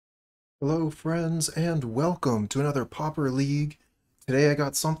Hello friends and welcome to another Pauper League. Today I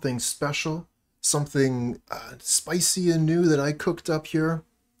got something special, something spicy and new that I cooked up here.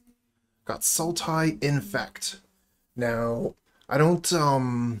 Got Sultai Infect. Now, I don't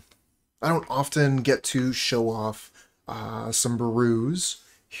I don't often get to show off some brews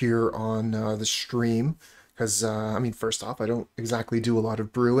here on the stream because I mean, first off, I don't exactly do a lot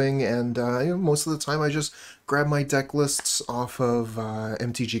of brewing, and most of the time I just grab my deck lists off of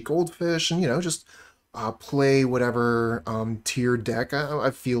MtG Goldfish and just play whatever tier deck I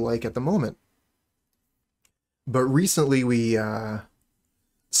feel like at the moment. But recently we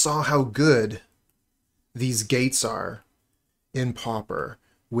saw how good these gates are in Pauper,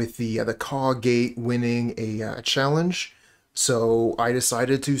 with the Caw Gate winning a challenge. So I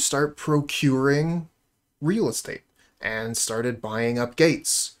decided to start procuring real estate and started buying up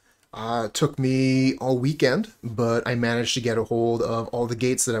gates. Took me all weekend, but I managed to get a hold of all the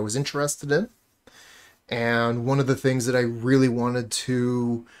gates that I was interested in. And one of the things that I really wanted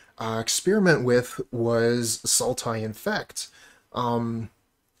to experiment with was Sultai Infect.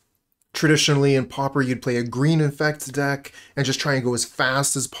 Traditionally in Pauper, you'd play a green Infect deck and just try and go as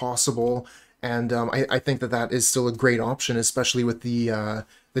fast as possible. And I think that that is still a great option, especially with the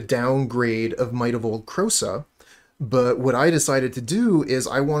downgrade of Might of Old Krosa. But what I decided to do is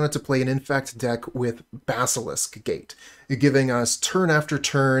I wanted to play an Infect deck with Basilisk Gate, giving us turn after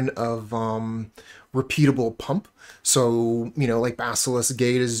turn of repeatable pump. So, like Basilisk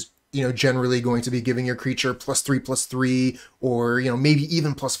Gate is, generally going to be giving your creature +3/+3, or, maybe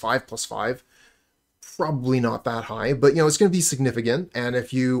even +5/+5. Probably not that high, but, it's going to be significant. And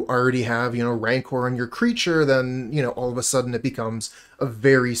if you already have, Rancor on your creature, then, all of a sudden it becomes a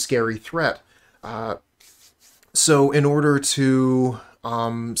very scary threat. So in order to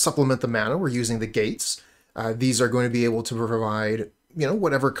supplement the mana, we're using the gates. These are going to be able to provide,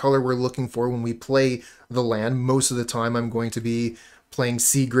 whatever color we're looking for when we play the land. Most of the time I'm going to be playing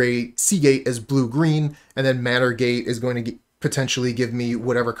Sea Gate as blue-green, and then Manor Gate is going to potentially give me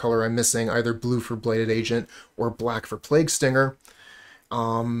whatever color I'm missing, either blue for Blighted Agent or black for Plague Stinger.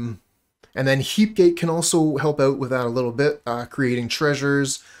 And then Heap Gate can also help out with that a little bit, creating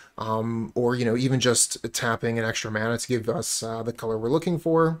treasures, or, even just tapping an extra mana to give us the color we're looking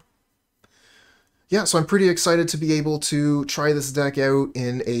for. Yeah, so I'm pretty excited to be able to try this deck out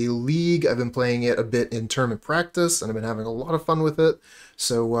in a league. I've been playing it a bit in tournament practice, and I've been having a lot of fun with it.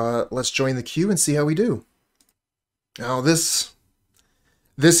 So let's join the queue and see how we do. Now this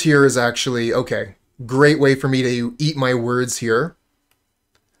here is actually, okay, great way for me to eat my words here.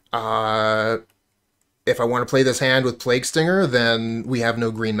 If I want to play this hand with Plague Stinger, then we have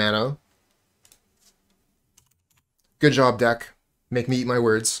no green mana. Good job, deck. Make me eat my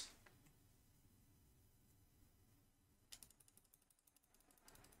words.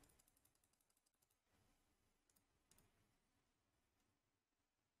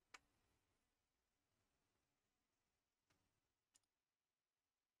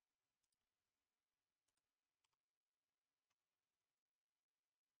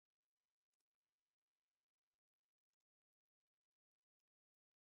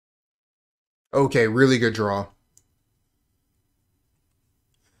 Okay, really good draw.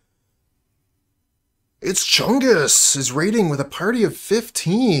 It's Chungus is raiding with a party of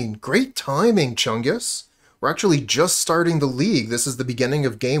 15. Great timing, Chungus. We're actually just starting the league. This is the beginning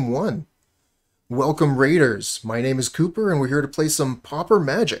of game 1. Welcome, Raiders. My name is Cooper, and we're here to play some Pauper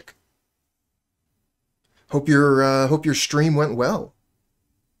Magic. Hope your stream went well.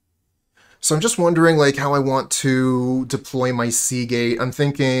 So I'm just wondering, like, how I want to deploy my Sea Gate. I'm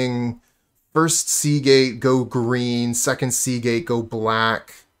thinking first Sea Gate, go green. Second Sea Gate, go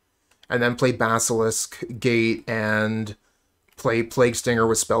black. And then play Basilisk Gate and play Plague Stinger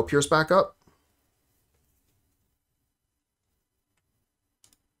with Spell Pierce back up.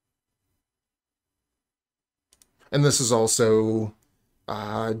 And this is also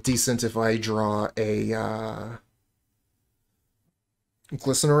decent if I draw a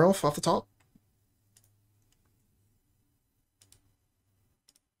Glistener Elf off the top.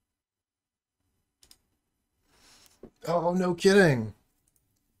 Oh, no kidding.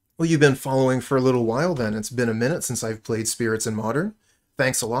 Well, you've been following for a little while then. It's been a minute since I've played Spirits in Modern.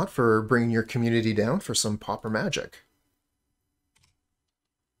 Thanks a lot for bringing your community down for some Pauper Magic.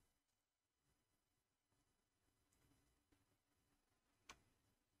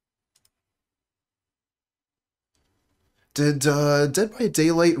 Did Dead by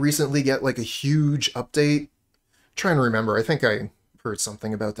Daylight recently get like a huge update? I'm trying to remember. I think I heard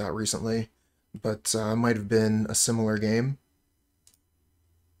something about that recently, but might have been a similar game.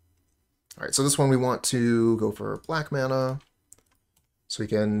 All right, so this one we want to go for black mana. So we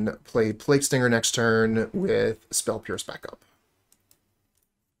can play Plague Stinger next turn with Spell Pierce backup.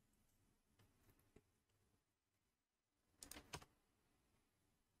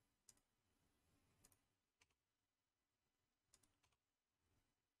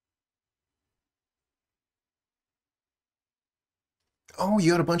 Oh,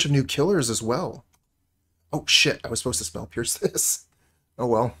 you got a bunch of new killers as well. Oh shit, I was supposed to Spell Pierce this. Oh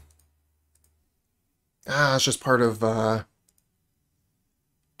well. Ah, it's just part of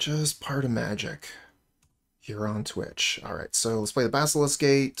magic here on Twitch. Alright, so let's play the Basilisk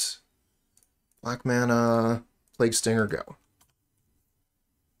Gate. Black mana, Plague Stinger, go.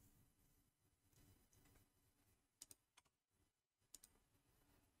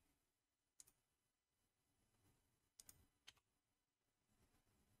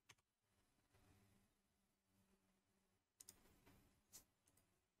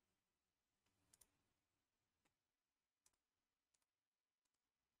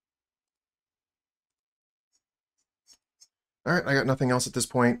 Alright, I got nothing else at this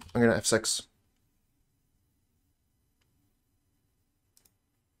point. I'm gonna F6.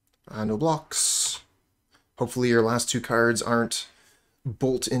 No blocks. Hopefully your last two cards aren't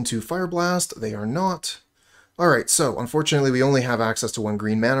Bolt into Fire Blast. They are not. Alright, so unfortunately we only have access to one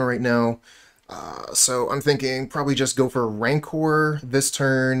green mana right now. So I'm thinking probably just go for Rancor this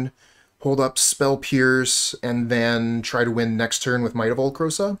turn, hold up Spell Pierce, and then try to win next turn with Might of Old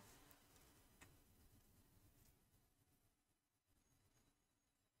Krosa.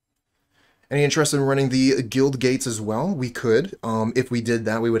 Any interest in running the guild gates as well? We could. If we did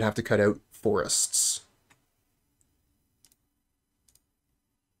that, we would have to cut out forests.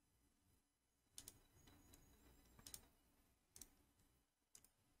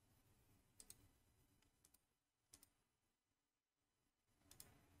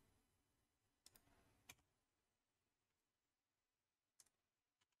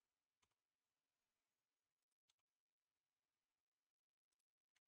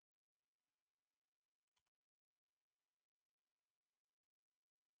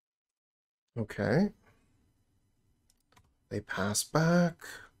 Okay. They pass back.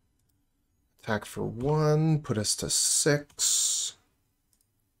 Attack for 1, put us to 6.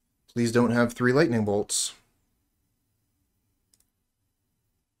 Please don't have 3 lightning bolts.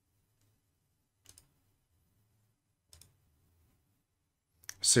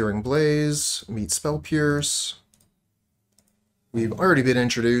 Searing Blaze, meet Spell Pierce. We've already been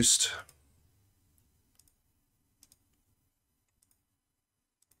introduced.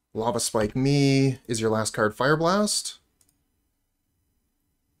 Lava Spike Me. Is your last card Fire Blast?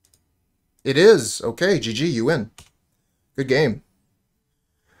 It is! Okay, GG, you win. Good game.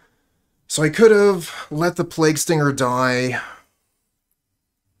 So I could have let the Plague Stinger die,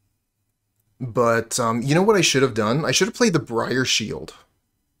 but you know what I should have done? I should have played the Briar Shield.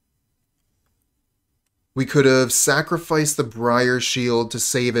 We could have sacrificed the Briar Shield to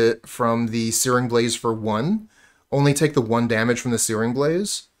save it from the Searing Blaze for 1, only take the 1 damage from the Searing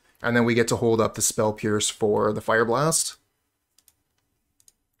Blaze, and then we get to hold up the Spell Pierce for the Fire Blast.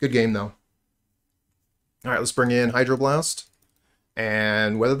 Good game, though. Alright, let's bring in Hydroblast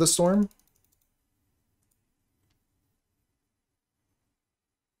and Weather the Storm.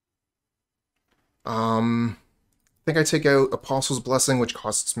 I think I take out Apostle's Blessing, which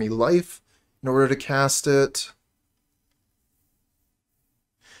costs me life in order to cast it.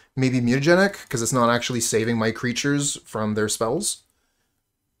 Maybe Mutagenic, because it's not actually saving my creatures from their spells.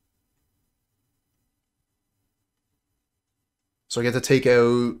 So I get to take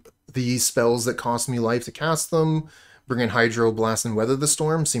out the spells that cost me life to cast them. Bring in Hydroblast and Weather the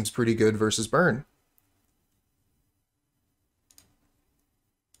Storm. Seems pretty good versus Burn.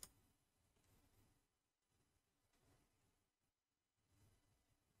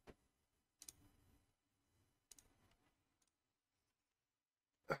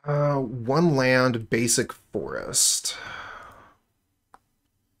 One land, basic forest.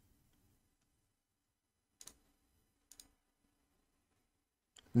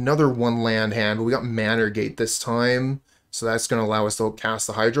 Another one land hand, but we got Manor Gate this time, so that's going to allow us to cast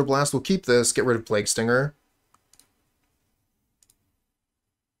the Hydroblast. We'll keep this, get rid of Plague Stinger.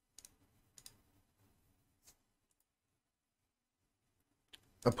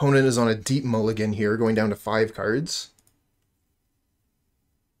 Opponent is on a deep mulligan here, going down to 5 cards.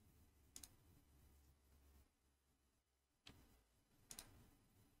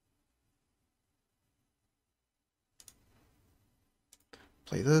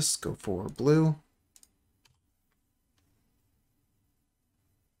 Play this, go for blue.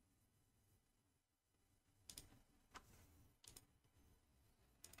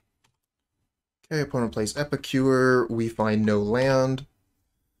 Okay, opponent plays Epicure, we find no land.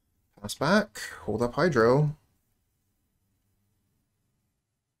 Pass back, hold up Hydro.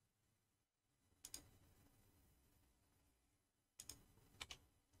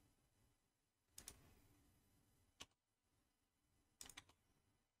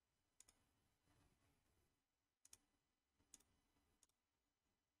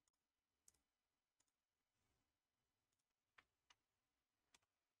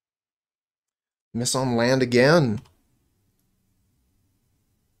 Miss on land again.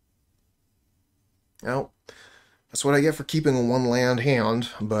 Well, that's what I get for keeping a one land hand,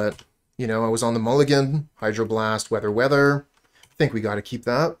 but, you know, I was on the mulligan, Hydroblast, weather, weather. I think we gotta keep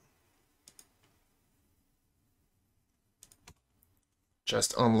that.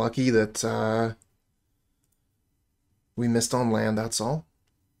 Just unlucky that we missed on land, that's all.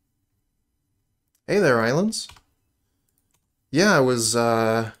 Hey there, Islands. Yeah, I was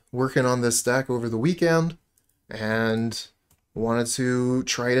working on this deck over the weekend and wanted to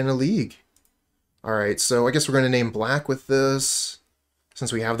try it in a league. Alright, so I guess we're going to name black with this,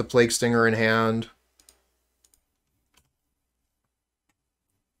 since we have the Plague Stinger in hand.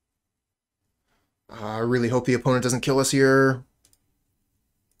 I really hope the opponent doesn't kill us here.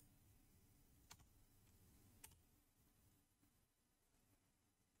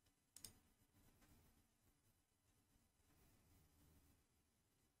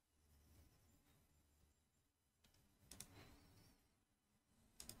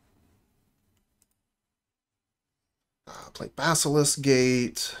 Play Basilisk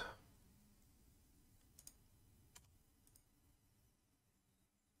Gate.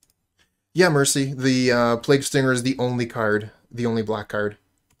 Yeah, Mercy. The Plague Stinger is the only card, the only black card.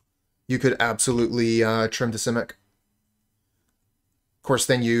 You could absolutely trim the Simic. Of course,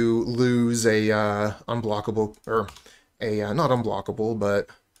 then you lose a unblockable, or a not unblockable, but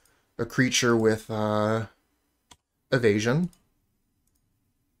a creature with evasion.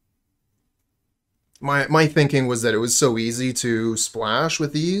 My thinking was that it was so easy to splash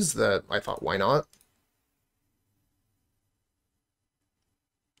with these that I thought, why not?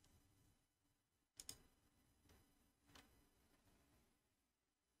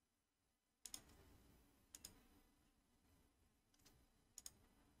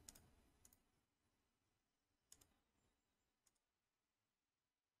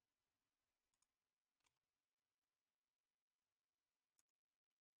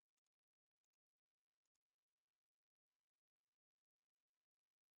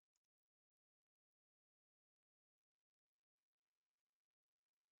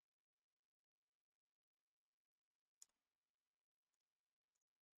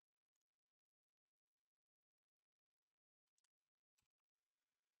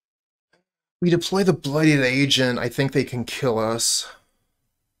 We deploy the Blighted Agent, I think they can kill us.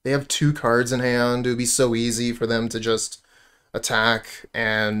 They have 2 cards in hand. It would be so easy for them to just attack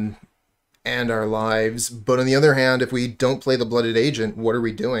and end our lives. But on the other hand, if we don't play the Blooded Agent, what are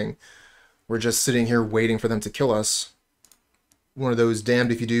we doing? We're just sitting here waiting for them to kill us. One of those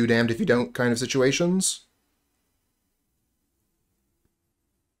damned if you do, damned if you don't kind of situations.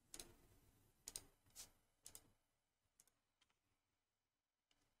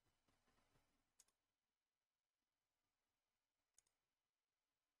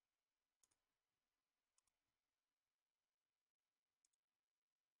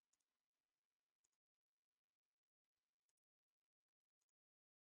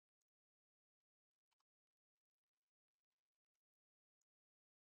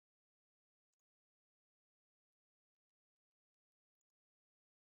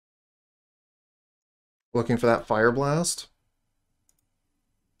 Looking for that Fire Blast.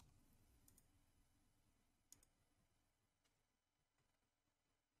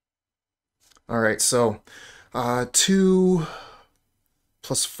 Alright, so 2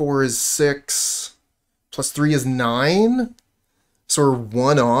 plus 4 is 6, plus 3 is 9? So we're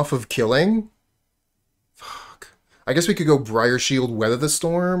 1 off of killing? Fuck. I guess we could go Briar Shield, Weather the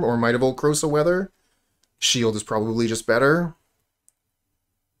Storm, or Might of Old Krosa Weather. Shield is probably just better.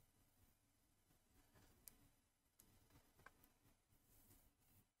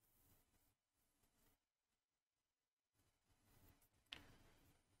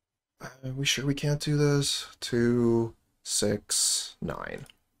 Are we sure we can't do this? 2, 6, 9.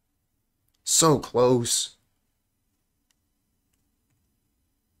 So close.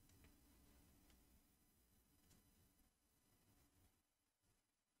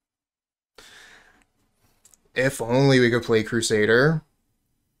 If only we could play Crusader.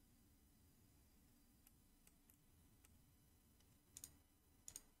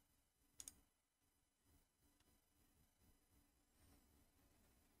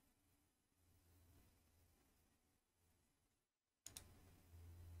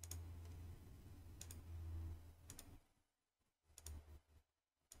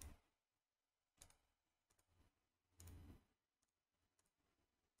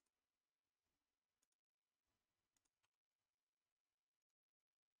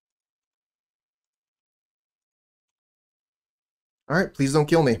 Alright, please don't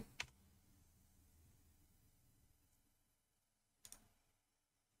kill me.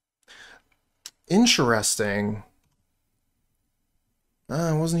 Interesting.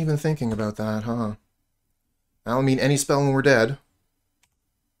 I wasn't even thinking about that, huh? That'll mean any spell when we're dead.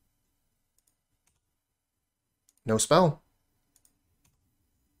 No spell.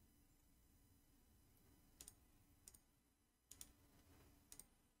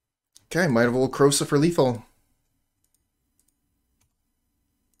 Okay, Might of Old Krosa for lethal.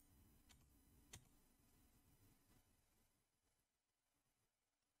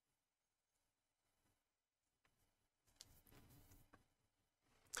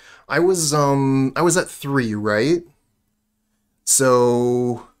 I was at 3, right?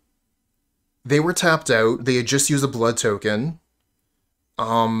 So they were tapped out. They had just used a blood token.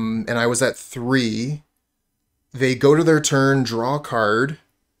 And I was at 3. They go to their turn, draw a card,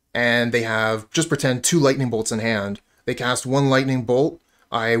 and they have, just pretend, 2 lightning bolts in hand. They cast 1 lightning bolt.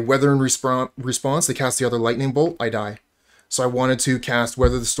 I weather in response. They cast the other lightning bolt. I die. So I wanted to cast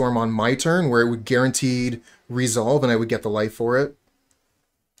Weather the Storm on my turn, where it would guaranteed resolve, and I would get the life for it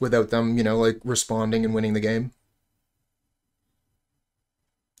without them, you know, like, responding and winning the game.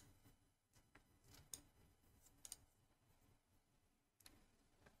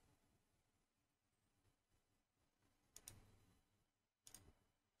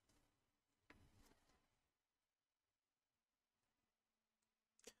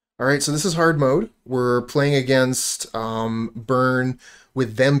 Alright, so this is hard mode. We're playing against Burn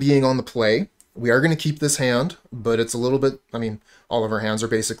with them being on the play. We are going to keep this hand, but it's a little bit... I mean, all of our hands are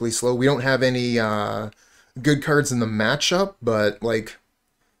basically slow. We don't have any good cards in the matchup, but, like,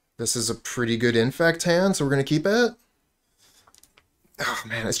 this is a pretty good Infect hand, so we're going to keep it. Oh,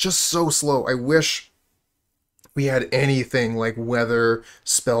 man, it's just so slow. I wish we had anything like Weather,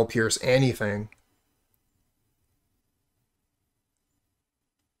 Spell Pierce, anything.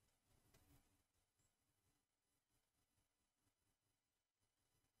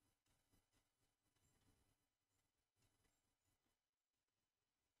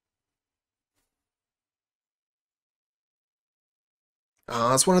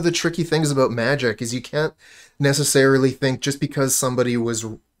 That's one of the tricky things about Magic, is you can't necessarily think just because somebody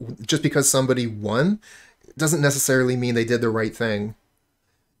won, doesn't necessarily mean they did the right thing.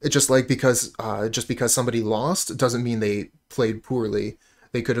 It's just because somebody lost doesn't mean they played poorly.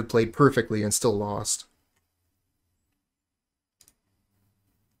 They could have played perfectly and still lost.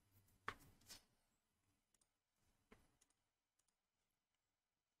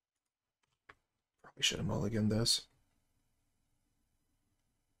 Probably should have mulliganed this.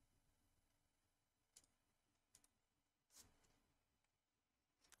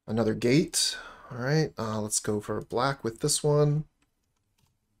 Another gate. All right, let's go for black with this one.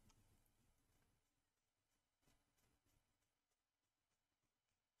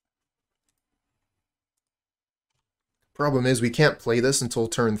 Problem is we can't play this until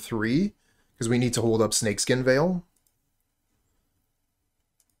turn 3 because we need to hold up Snakeskin Veil.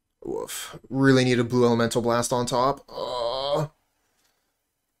 Oof. Really need a blue elemental blast on top.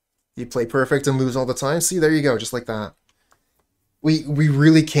 You play perfect and lose all the time. See, there you go, just like that. We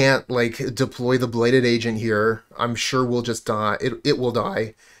really can't, like, deploy the Blighted Agent here. I'm sure we'll just die. It will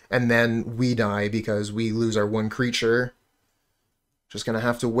die. And then we die because we lose our 1 creature. Just gonna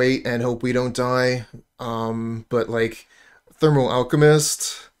have to wait and hope we don't die. But, like, Thermal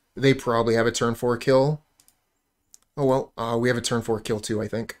Alchemist, they probably have a turn 4 kill. Oh well, we have a turn 4 kill too, I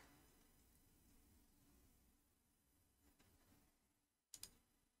think.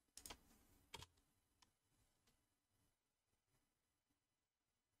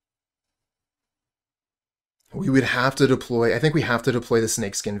 We would have to deploy... I think we have to deploy the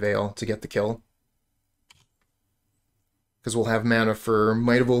Snakeskin Veil to get the kill. Because we'll have mana for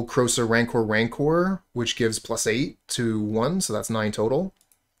Might of Old Krosa Rancor, which gives +8 to 1, so that's 9 total.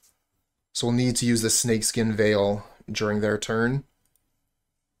 So we'll need to use the Snakeskin Veil during their turn.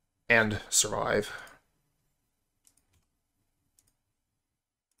 And survive.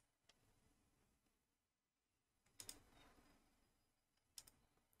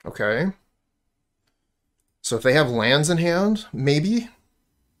 Okay. So if they have lands in hand, maybe.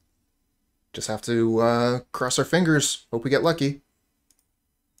 Just have to cross our fingers. Hope we get lucky.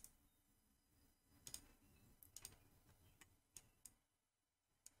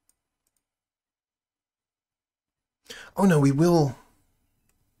 Oh no, we will...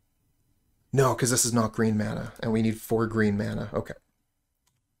 No, because this is not green mana, and we need 4 green mana. Okay.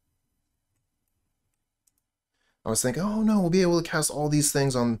 I was thinking, oh no, we'll be able to cast all these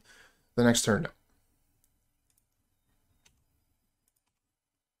things on the next turn. No.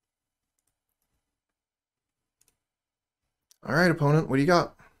 Alright, opponent, what do you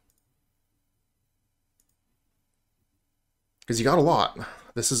got? Because you got a lot.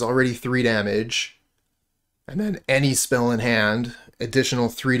 This is already 3 damage. And then any spell in hand, additional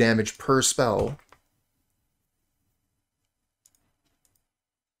 3 damage per spell.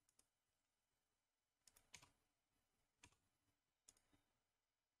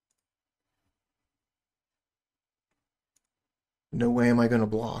 No way am I going to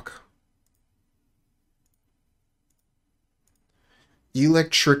block.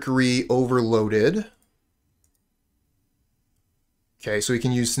 Electrickery overloaded. Okay, so we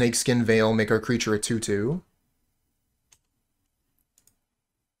can use Snakeskin Veil, make our creature a 2/2.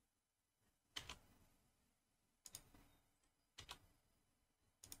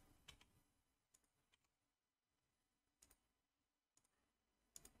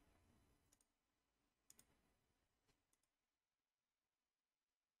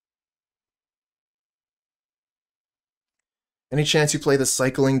 Any chance you play the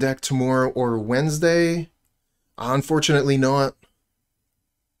cycling deck tomorrow or Wednesday? Unfortunately not.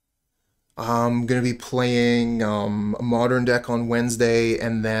 I'm going to be playing a modern deck on Wednesday,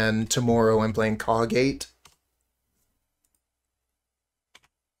 and then tomorrow I'm playing Gate.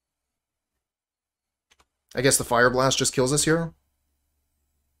 I guess the Fire Blast just kills us here?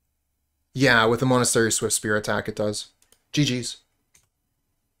 Yeah, with the Monastery Swift Spear attack it does. GG's.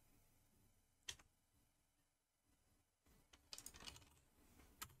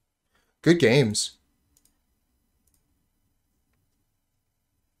 Good games.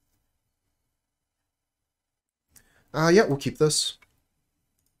 Yeah, we'll keep this.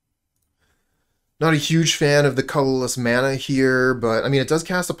 Not a huge fan of the colorless mana here, but I mean, it does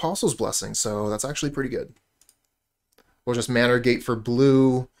cast Apostle's Blessing, so that's actually pretty good. We'll just Manor Gate for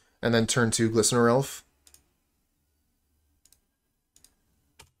blue, and then turn to Glistener Elf.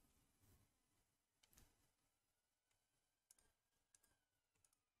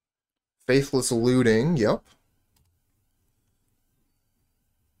 Faithless Looting, yep.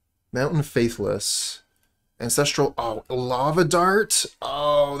 Mountain Faithless. Ancestral, oh, Lava Dart?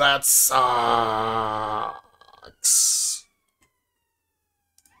 Oh, that sucks.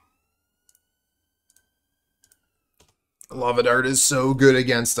 Lava Dart is so good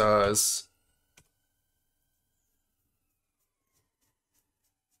against us.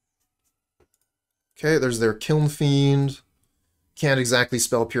 Okay, there's their Kiln Fiend. Can't exactly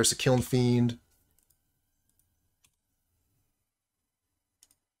spell Pierce a Kiln Fiend.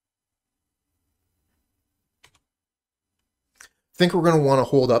 I think we're going to want to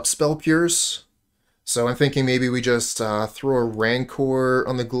hold up Spell Pierce. So I'm thinking maybe we just throw a Rancor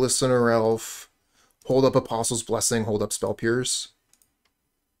on the Glistener Elf, hold up Apostle's Blessing, hold up Spell Pierce,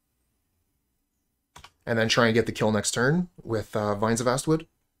 and then try and get the kill next turn with Vines of Vastwood.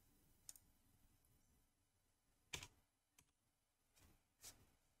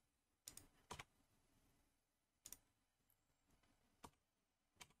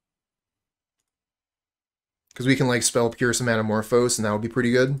 Because we can like Spell Pierce and Metamorphose, and that would be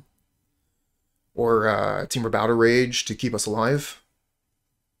pretty good. Or Temur Battle Rage to keep us alive.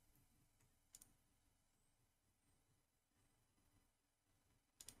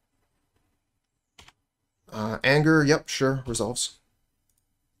 Anger, yep, sure, resolves.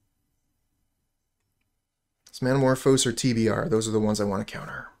 It's Metamorphose or TBR. Those are the ones I want to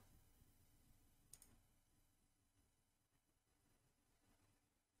counter.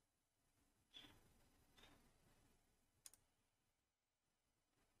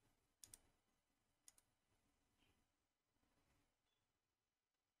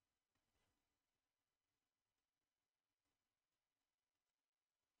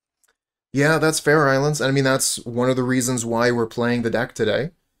 Yeah, that's fair, Islands. I mean, that's one of the reasons why we're playing the deck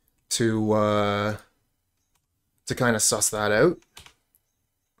today, to kind of suss that out.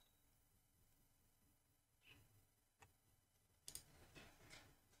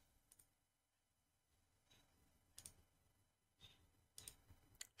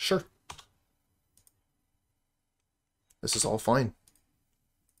 Sure. This is all fine.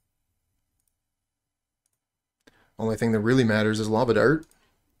 Only thing that really matters is Lava Dart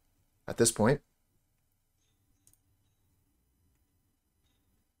at this point.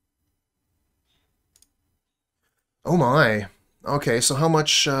 Oh my. Okay, so how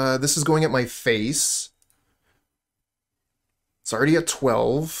much... this is going at my face. It's already at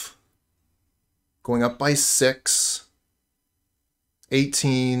 12. Going up by 6.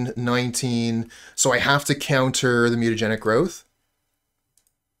 18, 19. So I have to counter the Mutagenic Growth.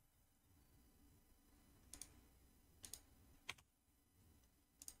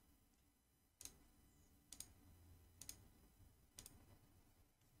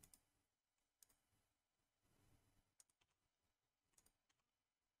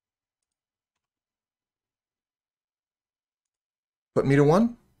 Put me to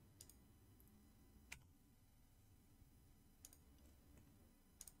 1.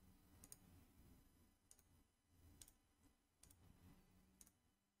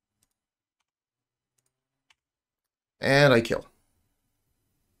 And I kill.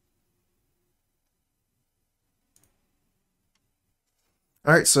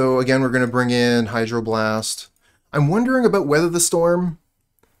 Alright, so again, we're going to bring in Hydroblast. I'm wondering about Weather the Storm.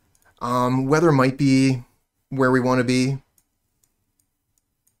 Weather might be where we want to be.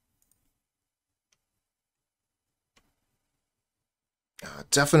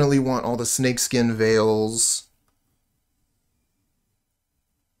 Definitely want all the Snakeskin Veils.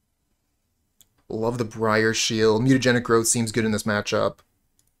 Love the Briar Shield. Mutagenic Growth seems good in this matchup.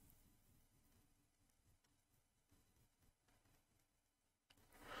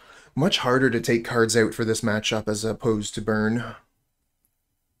 Much harder to take cards out for this matchup as opposed to burn.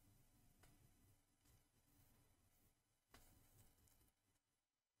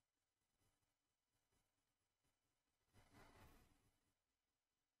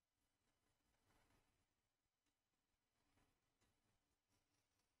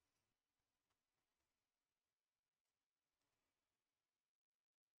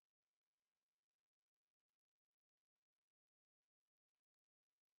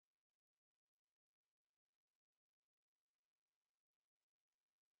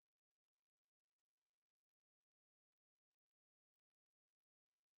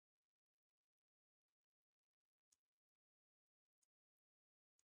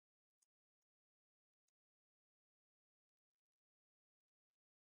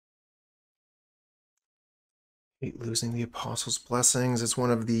 Hate losing the Apostle's Blessings. It's one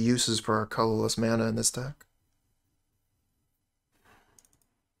of the uses for our colorless mana in this deck.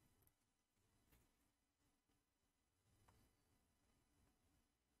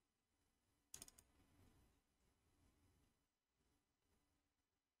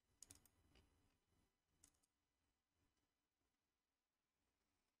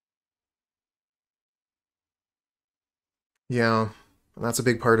 Yeah, that's a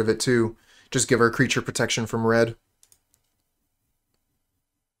big part of it too. Just give our creature protection from red.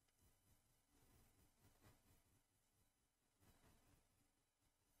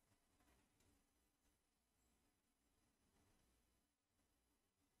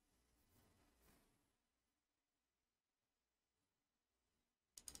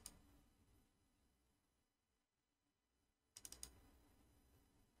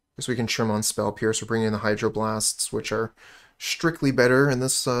 Guess we can trim on Spell Pierce. We're bringing in the Hydroblasts, which are strictly better in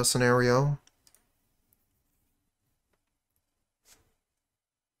this scenario.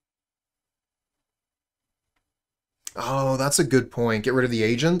 Oh, that's a good point. Get rid of the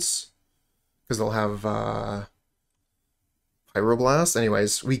agents, because they'll have Pyroblast.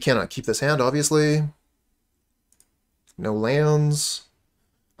 Anyways, we cannot keep this hand, obviously. No lands.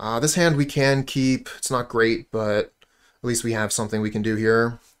 This hand we can keep. It's not great, but at least we have something we can do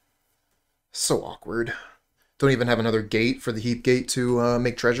here. So awkward. Don't even have another gate for the Heap Gate to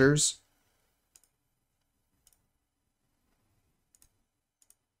make treasures.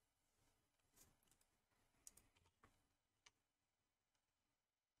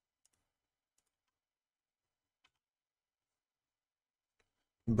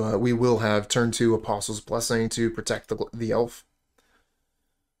 But we will have turn 2 Apostle's Blessing to protect the elf.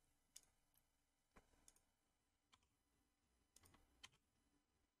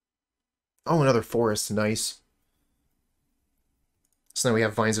 Oh, another forest. Nice. So now we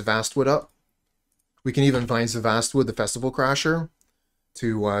have Vines of Vastwood up. We can even Vines of Vastwood, the Festival Crasher,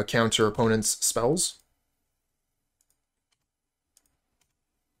 to counter opponents' spells.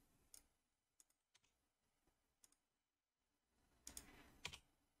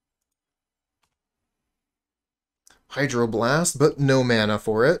 Hydroblast, but no mana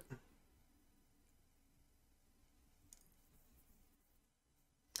for it.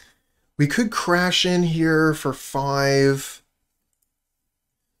 We could crash in here for 5,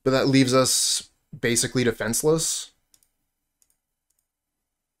 but that leaves us basically defenseless.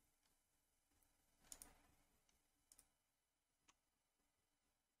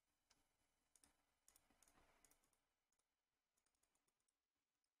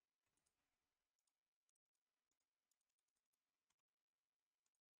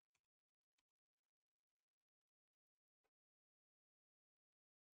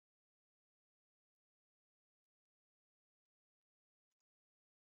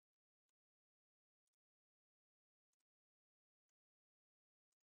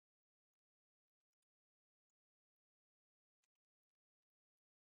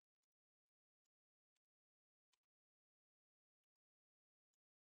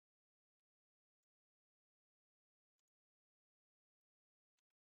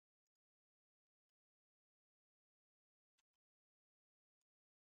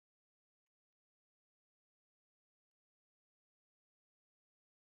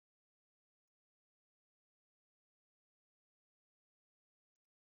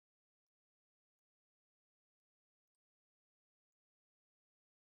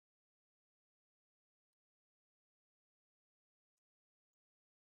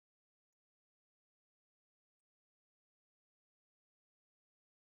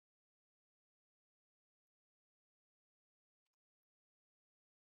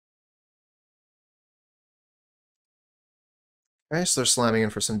 Okay, so they're slamming in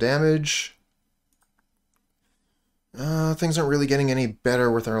for some damage. Things aren't really getting any better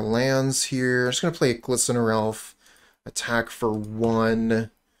with our lands here. I'm just going to play a Glistener Elf, attack for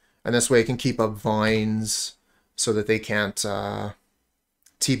 1, and this way I can keep up Vines so that they can't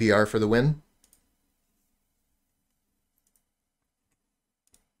TBR for the win.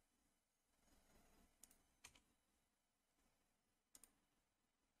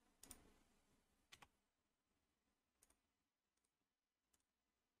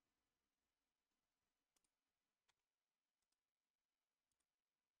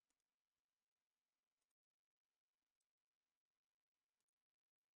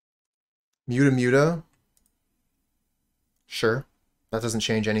 Muta. Sure. That doesn't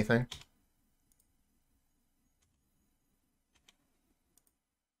change anything.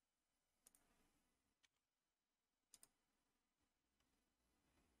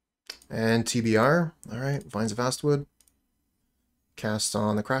 And TBR. Alright, Vines of Vastwood. Cast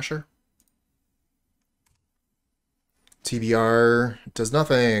on the Crasher. TBR does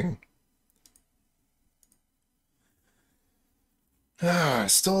nothing.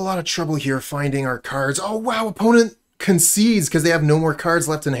 Still a lot of trouble here finding our cards. Oh wow, opponent concedes because they have no more cards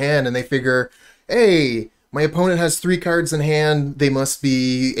left in hand, and they figure, hey, my opponent has 3 cards in hand, they must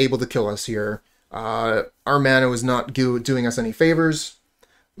be able to kill us here. Our mana was not doing us any favors,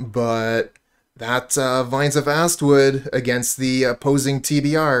 but that Vines of Vastwood against the opposing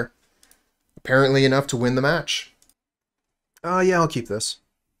TBR, apparently enough to win the match. Yeah, I'll keep this.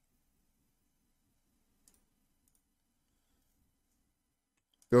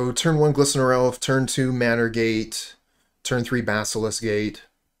 Go turn 1 Glistener Elf, turn 2 Manor Gate, turn 3 Basilisk Gate.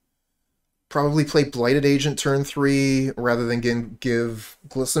 Probably play Blighted Agent turn 3 rather than give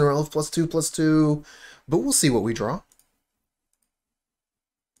Glistener Elf +2/+2, but we'll see what we draw.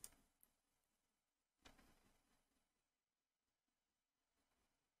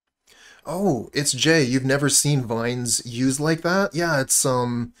 Oh, it's Jay. You've never seen Vines used like that? Yeah, it's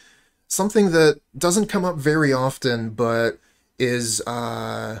something that doesn't come up very often, but is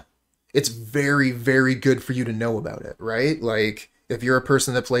it's very, very good for you to know about it, right? Like, if you're a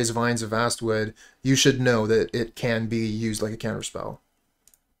person that plays Vines of Vastwood, you should know that it can be used like a counterspell.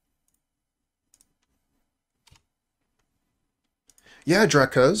 Yeah,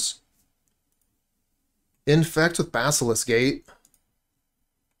 Drekkas. Infect with Basilisk Gate.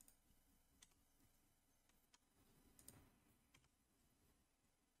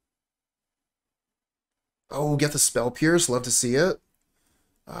 Oh, get the Spell Pierce. Love to see it.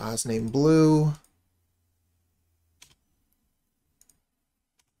 His name Blue.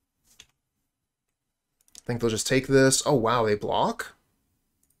 Think they'll just take this. Oh, wow, they block?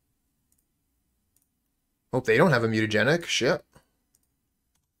 Hope they don't have a mutagenic. Shit.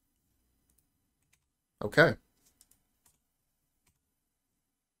 Okay.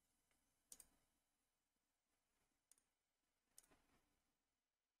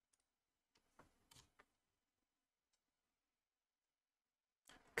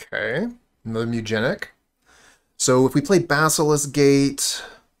 Okay. Another mutagenic. So if we play Basilisk Gate,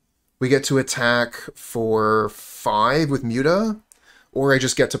 we get to attack for 5 with Muta, or I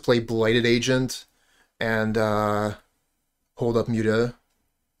just get to play Blighted Agent and hold up Muta.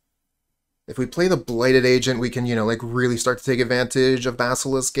 If we play the Blighted Agent, we can, like really start to take advantage of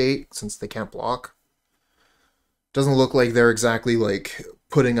Basilisk Gate, since they can't block. Doesn't look like they're exactly, like,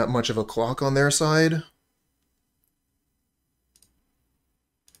 putting up much of a clock on their side.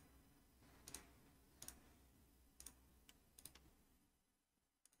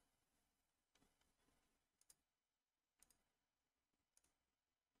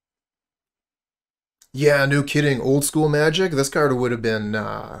 Yeah, no kidding. Old school Magic, this card would have been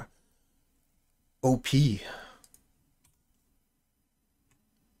OP.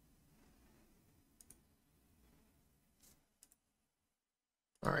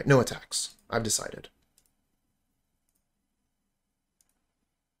 Alright, no attacks. I've decided.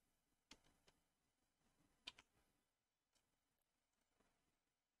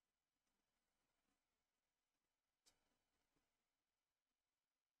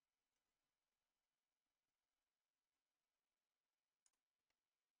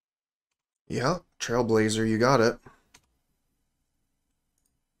 Yeah, Trailblazer, you got it.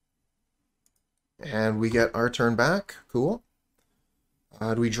 And we get our turn back. Cool.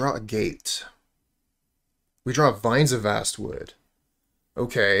 Do we draw a gate? We draw Vines of Vastwood.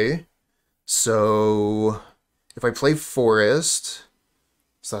 Okay. So, if I play Forest,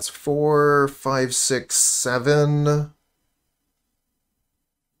 so that's 4, 5, 6, 7.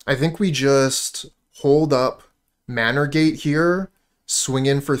 I think we just hold up Manor Gate here, swing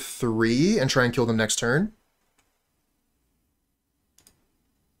in for 3, and try and kill them next turn.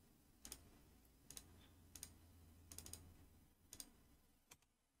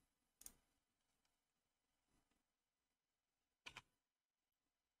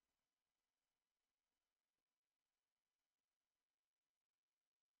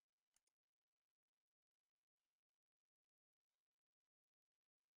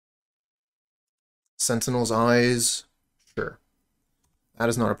 Sentinel's Eyes. Sure. That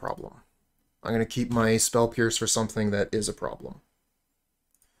is not a problem. I'm going to keep my Spell Pierce for something that is a problem.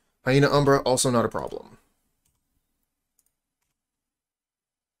 Hyena Umbra, also not a problem.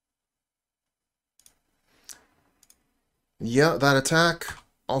 Yeah, that attack,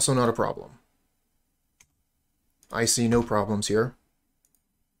 also not a problem. I see no problems here.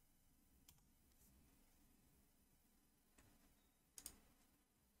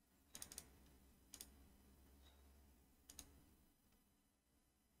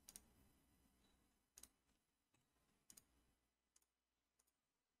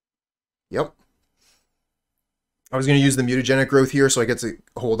 Yep. I was going to use the Mutagenic Growth here so I get to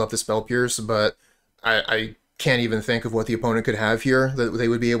hold up the Spell Pierce, but I can't even think of what the opponent could have here that they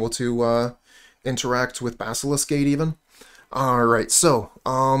would be able to interact with Basilisk Gate even. Alright, so,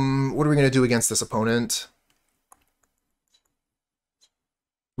 what are we going to do against this opponent?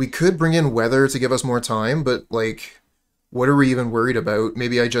 We could bring in Weather to give us more time, but, like, what are we even worried about?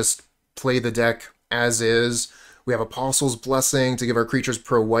 Maybe I just play the deck as is. We have Apostle's Blessing to give our creatures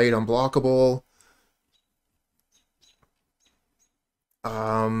pro-white unblockable.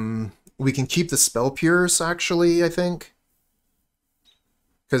 We can keep the Spell Pierce, actually, I think.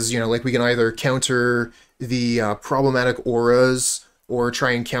 Because, you know, like, we can either counter the problematic auras or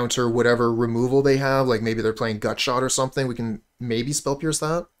try and counter whatever removal they have. Like, maybe they're playing Gutshot or something. We can maybe Spell Pierce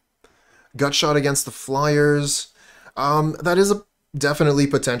that. Gutshot against the Flyers. That is a definitely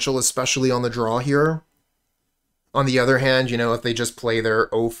potential, especially on the draw here. On the other hand, you know, if they just play their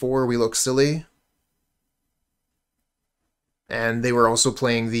 0-4, we look silly. And they were also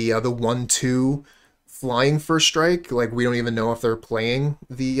playing the 1-2 flying first strike. Like, we don't even know if they're playing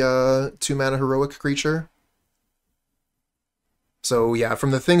the 2-mana heroic creature. So yeah,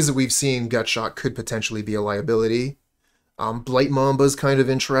 from the things that we've seen, Gutshot could potentially be a liability. Blight Mamba is kind of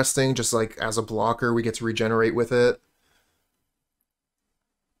interesting, just like as a blocker, we get to regenerate with it.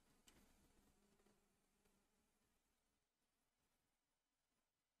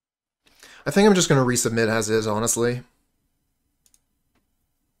 I think I'm just going to resubmit as is, honestly.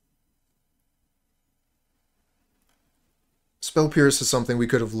 Spell Pierce is something we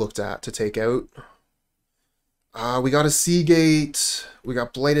could have looked at to take out. We got a Sea Gate, we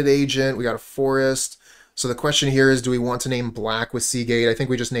got Blighted Agent, we got a Forest. So the question here is, do we want to name black with Sea Gate? I think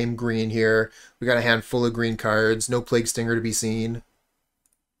we just name green here. We got a handful of green cards, no Plague Stinger to be seen.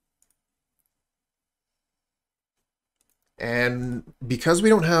 And because we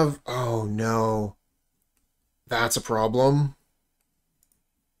don't have... Oh, no. That's a problem.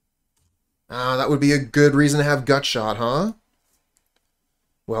 That would be a good reason to have Gutshot, huh?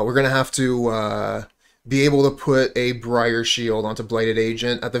 Well, we're going to have to be able to put a Briar Shield onto Blighted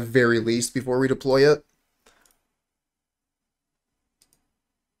Agent at the very least before we deploy it.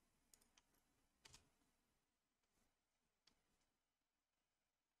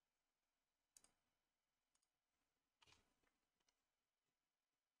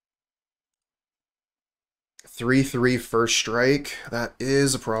 Three first strike. That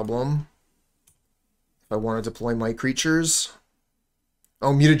is a problem. If I want to deploy my creatures.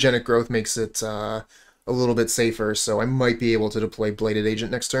 Oh, Mutagenic Growth makes it a little bit safer, so I might be able to deploy Blighted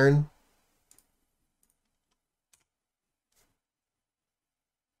Agent next turn.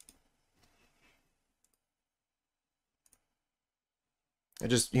 I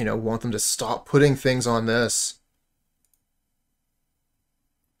just, you know, want them to stop putting things on this.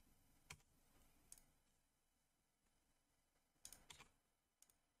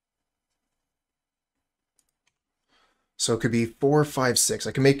 So it could be 4, 5, 6.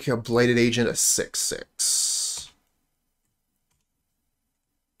 I can make a Blighted Agent a 6/6.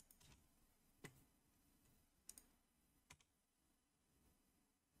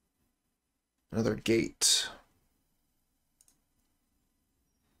 Another gate.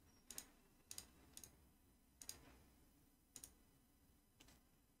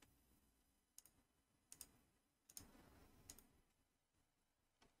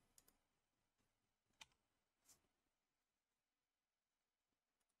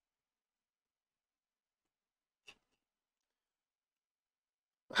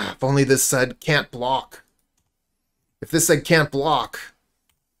 If only this said can't block. If this said can't block,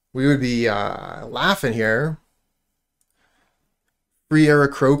 we would be laughing here. Free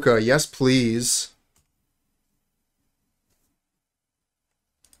Ichorclaw, yes please.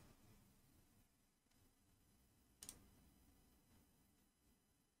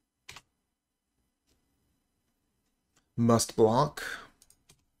 Must block.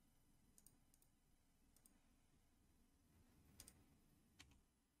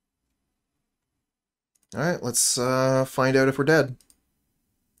 Alright, let's find out if we're dead.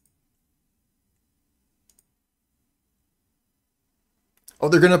 Oh,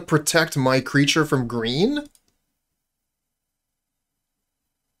 they're gonna protect my creature from green?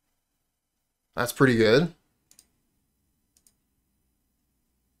 That's pretty good.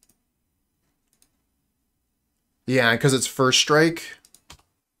 Yeah, because it's first strike,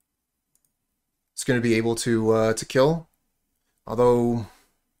 it's gonna be able to kill. Although,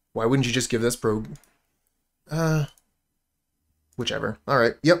 why wouldn't you just give this probe? Whichever.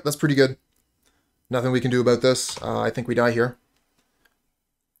 Alright, yep, that's pretty good. Nothing we can do about this. I think we die here.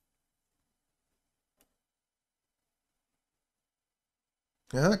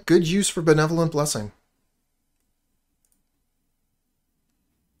 Yeah, good use for Benevolent Blessing.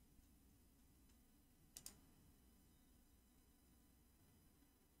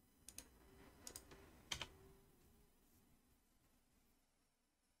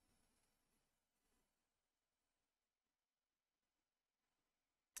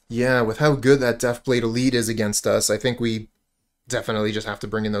 Yeah, with how good that Deathblade Elite is against us, I think we definitely just have to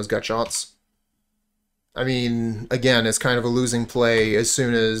bring in those gut shots. I mean, again, it's kind of a losing play as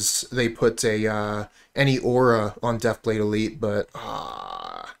soon as they put a any aura on Deathblade Elite, but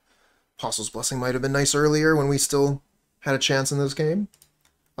Apostle's Blessing might have been nice earlier when we still had a chance in this game.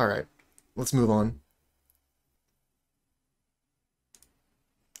 Alright, let's move on.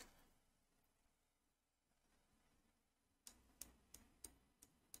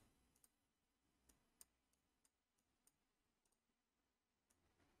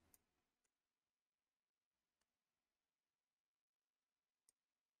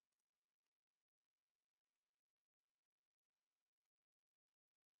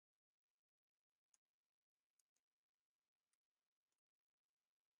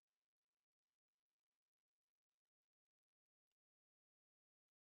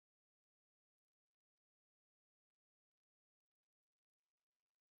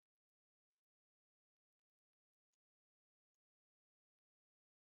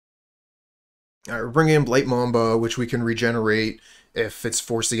 We're bringing in Blight Mamba, which we can regenerate if it's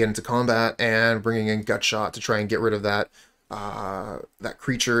forced to get into combat, and bringing in Gut Shot to try and get rid of that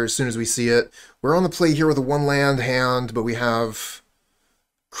creature as soon as we see it. We're on the play here with a one-land hand, but we have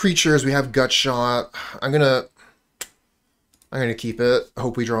creatures, we have Gut Shot. I'm gonna keep it.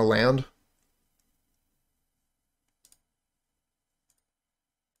 Hope we draw land.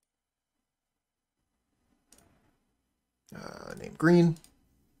 Name green.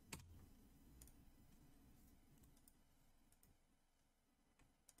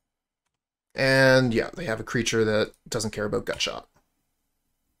 And yeah, they have a creature that doesn't care about Gut Shot.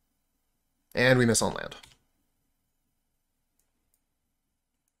 And we miss on land.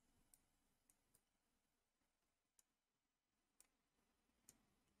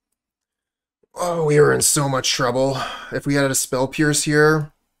 Oh, we were in so much trouble. If we had a Spell Pierce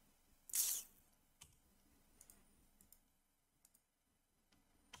here...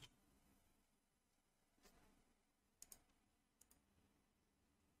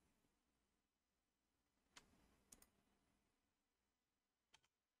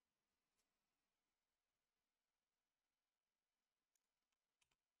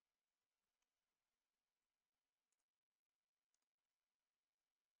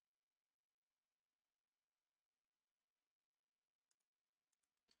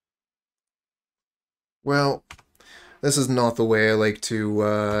 Well, this is not the way I like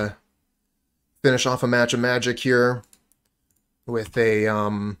to finish off a match of Magic here. With a,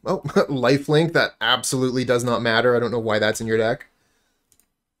 oh, lifelink that absolutely does not matter. I don't know why that's in your deck.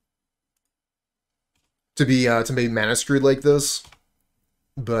 To be mana screwed like this.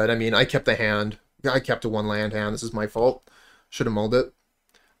 But, I mean, I kept the hand. I kept a one-land hand. This is my fault. Should have mulled it.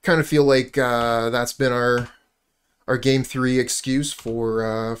 Kind of feel like that's been our Game 3 excuse for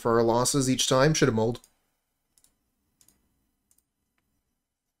our losses each time. Should have mulled.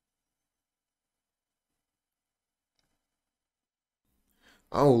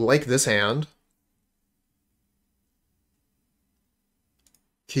 Oh, like this hand.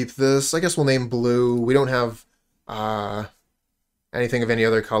 Keep this. I guess we'll name blue. We don't have anything of any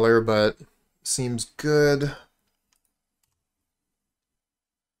other color, but seems good.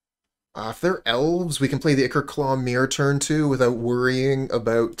 If they're elves, we can play the Ichorclaw Myr turn 2 without worrying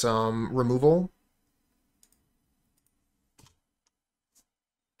about removal.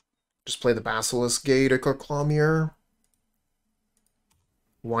 Just play the Basilisk Gate, Ichorclaw Myr.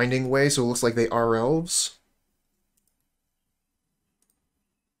 Winding Way, so it looks like they are elves.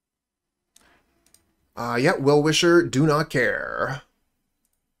 Yeah, Well-Wisher, do not care.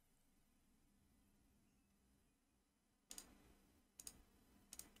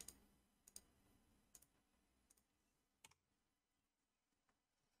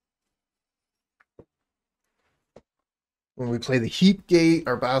 When we play the Heap Gate,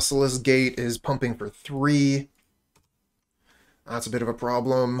 our Basilisk Gate is pumping for 3. That's a bit of a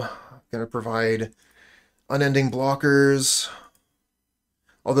problem. Gonna provide unending blockers.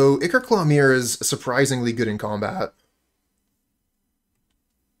 Although Ichorclaw Myr is surprisingly good in combat.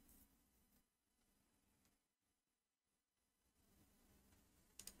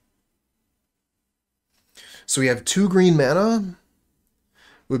 So we have 2 green mana.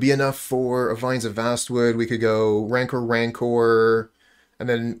 Would be enough for a Vines of Vastwood. We could go Rancor, and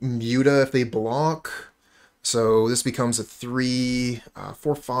then Muta if they block. So this becomes a 3,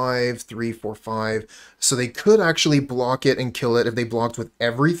 4, 5, 3, 4, 5. So they could actually block it and kill it if they blocked with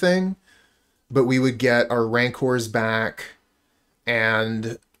everything. But we would get our Rancors back,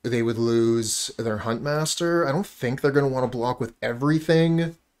 and they would lose their Huntmaster. I don't think they're going to want to block with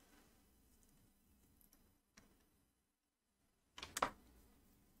everything.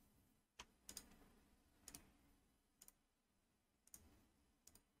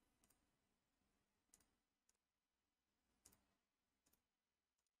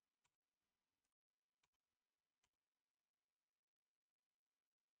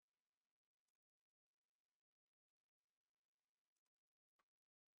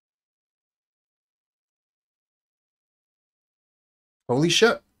 Holy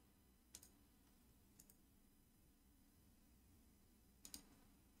shit.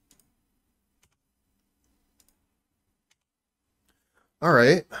 All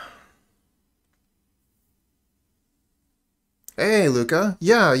right. Hey, Luca.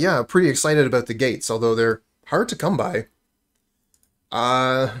 Yeah, pretty excited about the gates, although they're hard to come by.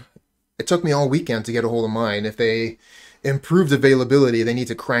 It took me all weekend to get a hold of mine. If they improved availability, they need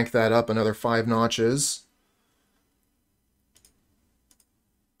to crank that up another 5 notches.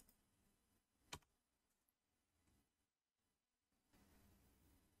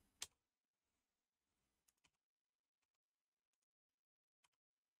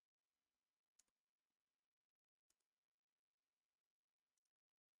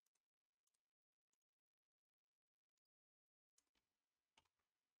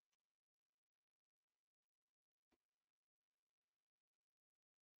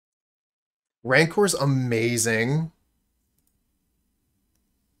 Rancor's amazing.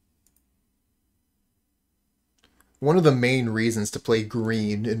 One of the main reasons to play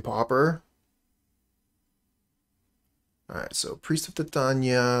green in Pauper. Alright, so Priest of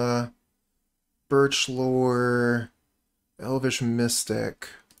Titania, Birch Lore, Elvish Mystic.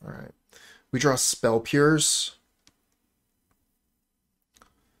 Alright. We draw Spell Pures.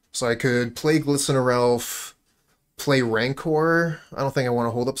 So I could play Glistener Elf, play Rancor. I don't think I want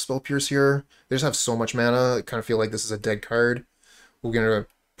to hold up Spell Pierce here. They just have so much mana. I kind of feel like this is a dead card. We're going to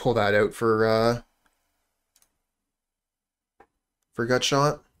pull that out for Gut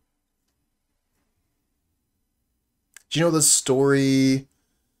Shot. Do you know the story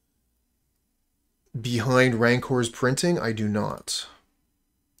behind Rancor's printing? I do not.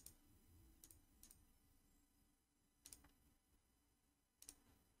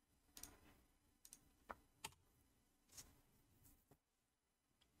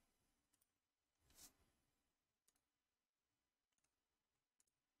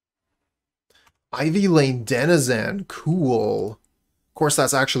 Ivy Lane Denizen, cool. Of course,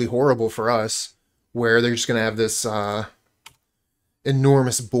 that's actually horrible for us, where they're just going to have this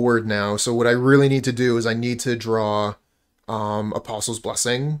enormous board now. So what I really need to do is I need to draw Apostle's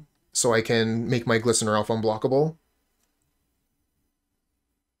Blessing so I can make my Glistener Elf unblockable.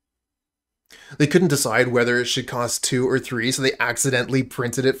 They couldn't decide whether it should cost 2 or 3, so they accidentally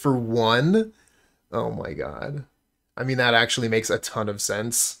printed it for 1. Oh my god. I mean, that actually makes a ton of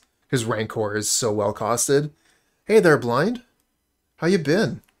sense, because Rancor is so well costed. Hey there, Blind. How you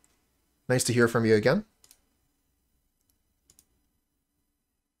been? Nice to hear from you again.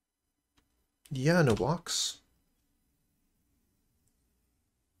 Yeah, no blocks.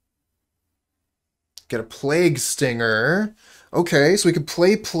 Get a Plague Stinger. Okay, so we could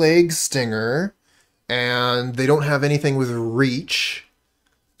play Plague Stinger, and they don't have anything with Reach.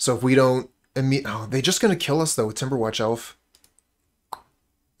 So if we don't... Oh, they're just going to kill us, though, with Timberwatch Elf.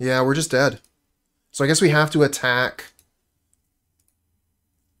 Yeah, we're just dead. So I guess we have to attack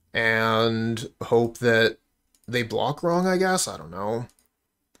and hope that they block wrong, I guess? I don't know.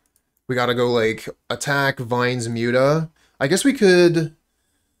 We gotta go, like, attack, Vines, Muta. I guess we could...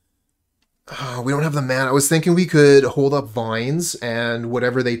 we don't have the mana. I was thinking we could hold up Vines, and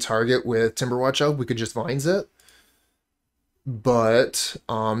whatever they target with Timberwatch Elf, we could just Vines it. But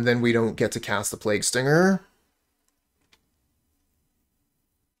then we don't get to cast the Plague Stinger.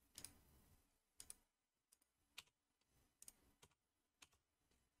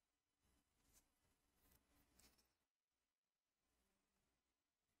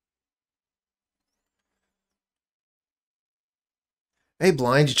 Hey,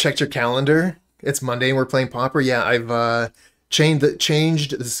 Blind, you checked your calendar? It's Monday and we're playing Pauper. Yeah, I've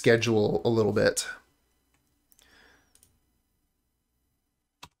changed the schedule a little bit.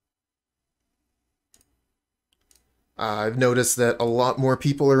 I've noticed that a lot more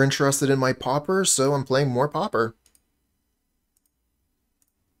people are interested in my Pauper, so I'm playing more Pauper.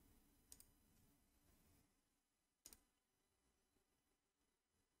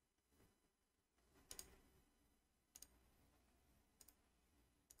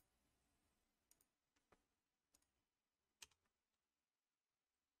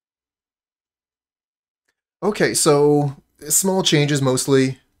 Okay, so small changes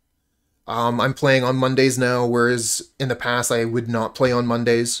mostly. I'm playing on Mondays now, whereas in the past I would not play on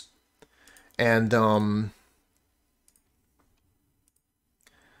Mondays. And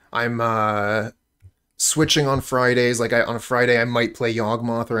I'm switching on Fridays. Like on a Friday I might play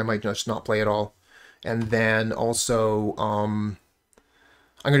Yawgmoth or I might just not play at all. And then also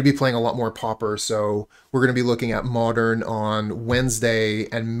I'm going to be playing a lot more Pauper, so we're going to be looking at Modern on Wednesday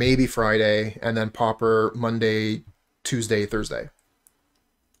and maybe Friday, and then Pauper Monday, Tuesday, Thursday.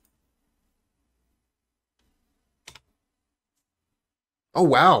 Oh,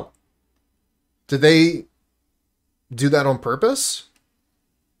 wow. Did they do that on purpose?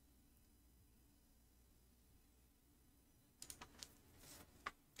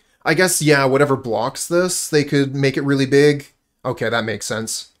 I guess, yeah, whatever blocks this, they could make it really big. Okay, that makes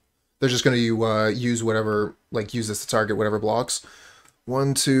sense. They're just going to use whatever, like, use this to target whatever blocks.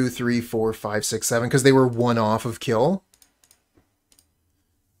 1, 2, 3, 4, 5, 6, 7, because they were one off of kill.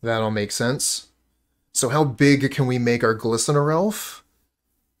 That'll make sense. So how big can we make our Glistener Elf?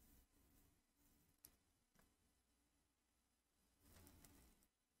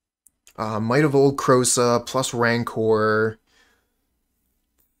 Might of Old Krosa plus Rancor.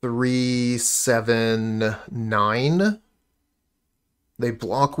 3, 7, 9. They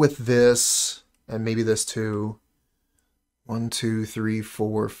block with this, and maybe this too. 1, 2, 3,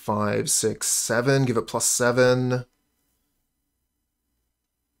 4, 5, 6, 7. Give it plus 7.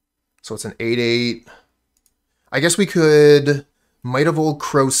 So it's an 8, 8. I guess we could Might of Old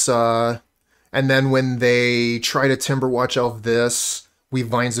Krosa, and then when they try to Timberwatch Elf this, we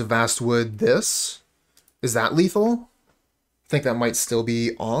Vines of Vastwood this. Is that lethal? I think that might still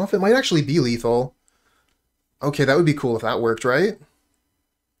be off. It might actually be lethal. Okay, that would be cool if that worked, right?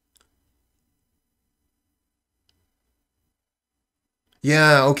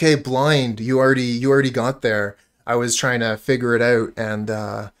 Yeah, okay, blind. You already got there. I was trying to figure it out,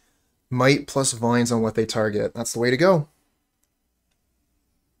 and might plus vines on what they target. That's the way to go.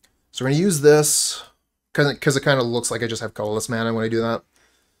 So we're gonna use this because it kind of looks like I just have colorless mana when I do that.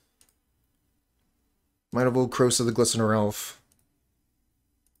 Might of Old Krosa, the Glistener Elf.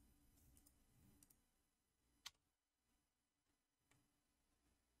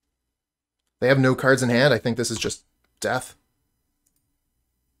 They have no cards in hand. I think this is just death.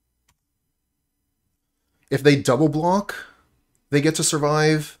 If they double block, they get to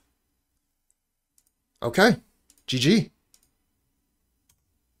survive. Okay, GG.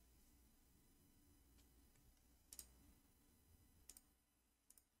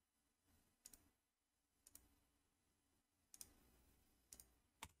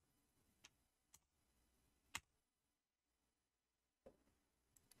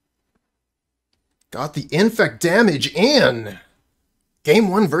 Got the Infect damage in. Game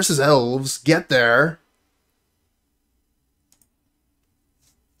 1 versus Elves. Get there.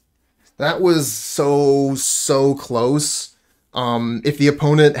 That was so close. If the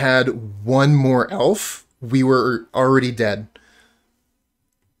opponent had one more elf, we were already dead.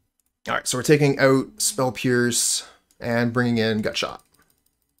 Alright, so we're taking out Spell Pierce and bringing in Gutshot.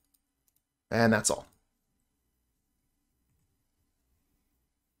 And that's all.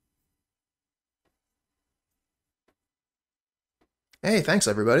 Hey, thanks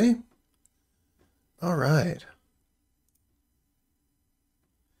everybody. Alright.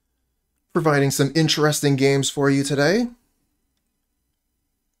 Providing some interesting games for you today.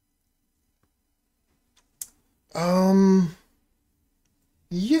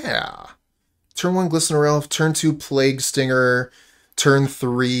 Yeah. Turn 1 Glistener Elf, turn 2 Plague Stinger, turn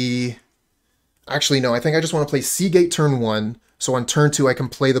 3... Actually, no, I think I just want to play Sea Gate turn 1, so on turn 2 I can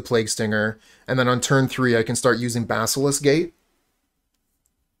play the Plague Stinger, and then on turn 3 I can start using Basilisk Gate.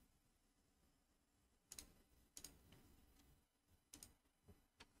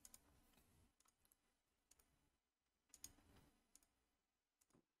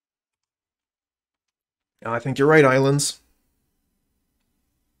 I think you're right, Islands.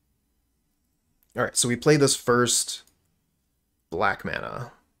 Alright, so we play this first black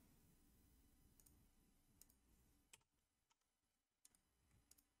mana.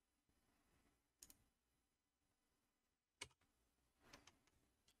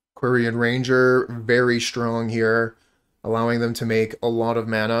 Quirion Ranger, very strong here, allowing them to make a lot of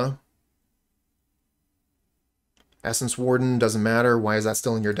mana. Essence Warden, doesn't matter. Why is that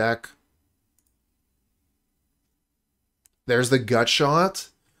still in your deck? There's the Gut Shot.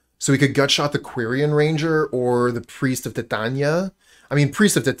 So we could Gut Shot the Quirion Ranger or the Priest of Titania. I mean,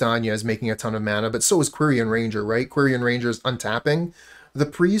 Priest of Titania is making a ton of mana, but so is Quirion Ranger, right? Quirion Ranger is untapping the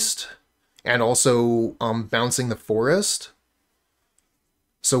Priest and also bouncing the Forest.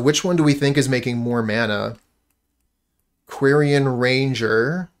 So which one do we think is making more mana? Quirion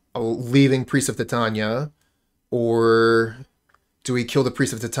Ranger, leaving Priest of Titania, or do we kill the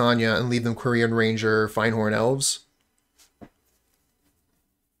Priest of Titania and leave them Quirion Ranger, Finehorn Elves?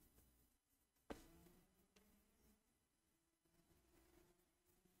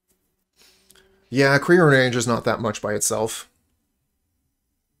 Yeah, Quirion Ranger's not that much by itself.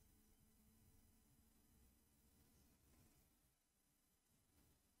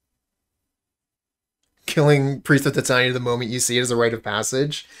 Killing Priest of Titania the moment you see it is a rite of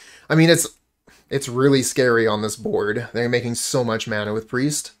passage. I mean, it's really scary on this board. They're making so much mana with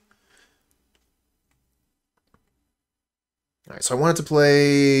Priest. Alright, so I wanted to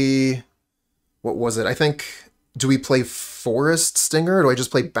play... What was it? I think... Do we play Forest Stinger, or do I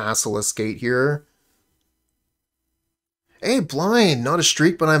just play Basilisk Gate here? Hey, Blind! Not a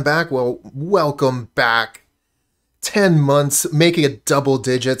streak, but I'm back. Well, welcome back. 10 months, making it double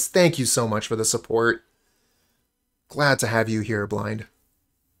digits. Thank you so much for the support. Glad to have you here, Blind.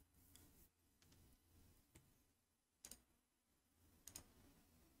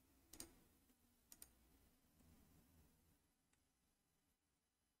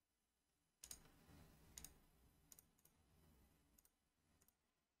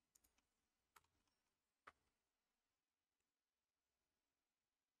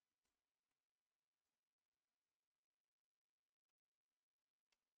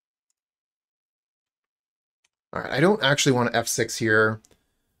 Alright, I don't actually want to F6 here,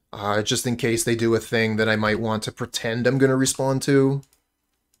 just in case they do a thing that I might want to pretend I'm going to respond to.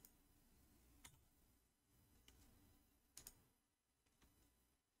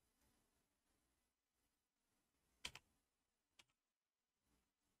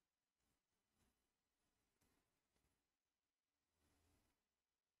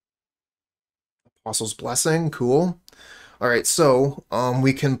 Apostle's Blessing, cool. Alright, so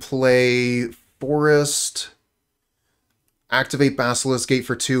we can play Forest, activate Basilisk Gate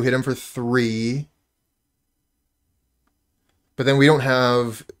for 2, hit him for 3. But then we don't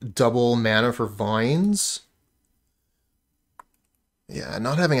have double mana for Vines. Yeah,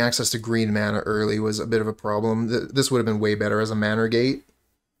 not having access to green mana early was a bit of a problem. This would have been way better as a Manor Gate.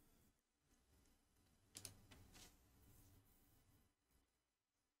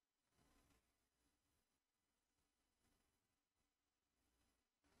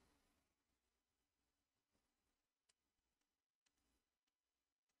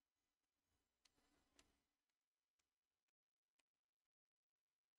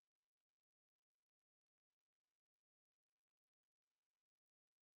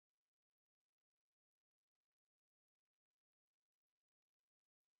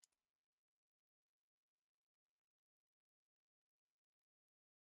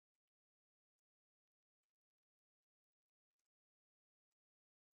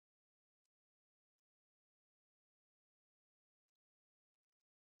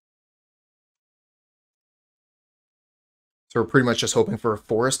 So we're pretty much just hoping for a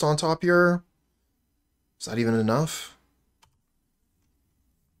Forest on top here. Is that even enough?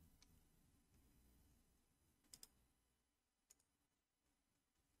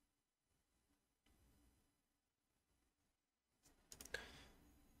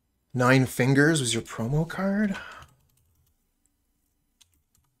 Nine Fingers was your promo card?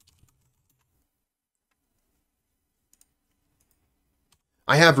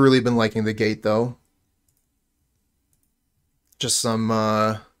 I have really been liking the gate, though. Just some,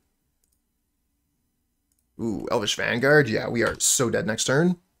 Ooh, Elvish Vanguard? Yeah, we are so dead next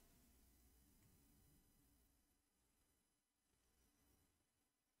turn.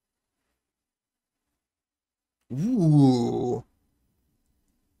 Ooh.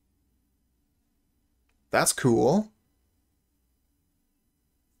 That's cool.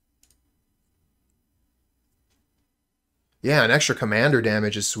 Yeah, an extra commander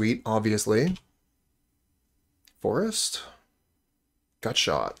damage is sweet, obviously. Forest?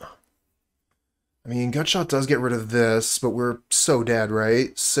 Gutshot. I mean, Gutshot does get rid of this, but we're so dead,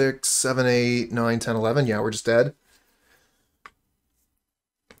 right? 6, 7, 8, 9, 10, 11. Yeah, we're just dead.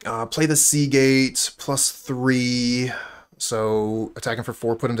 Play the Sea Gate, +3. So, attacking for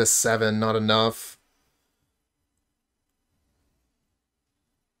 4, put him to 7, not enough.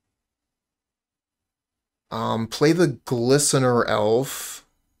 Play the Glistener Elf.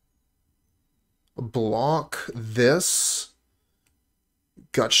 Block this.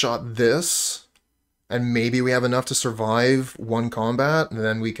 Gutshot this. And maybe we have enough to survive one combat, and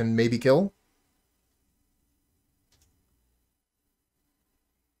then we can maybe kill.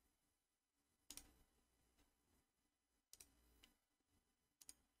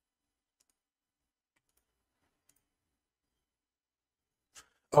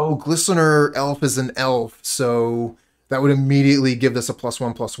 Oh, Glistener Elf is an elf, so that would immediately give this a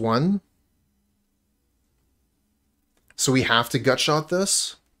 +1/+1. So we have to Gutshot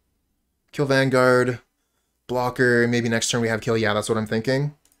this. Kill Vanguard, blocker, maybe next turn we have kill. Yeah, that's what I'm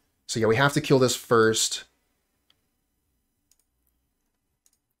thinking. So yeah, we have to kill this first.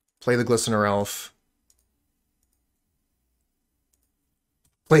 Play the Glistener Elf.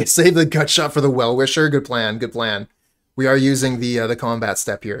 Save the Gutshot for the Well-Wisher. Good plan, good plan. We are using the combat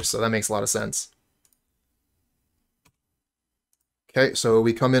step here, so that makes a lot of sense. Okay, so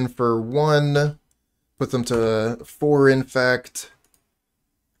we come in for 1, put them to 4 Infect,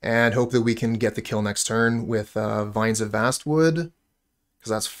 and hope that we can get the kill next turn with Vines of Vastwood, because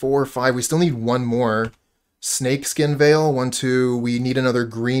that's 4 or 5. We still need 1 more. Snakeskin Veil, 1, 2. We need another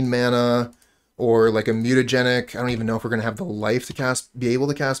green mana, or like a Mutagenic. I don't even know if we're going to have the life to be able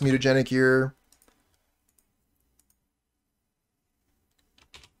to cast Mutagenic here.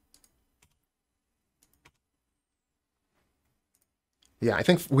 Yeah, I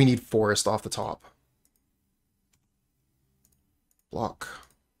think we need Forest off the top. Block.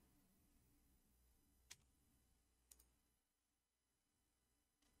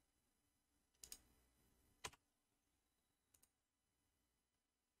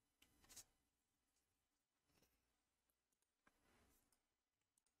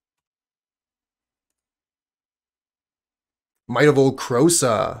 Might of Old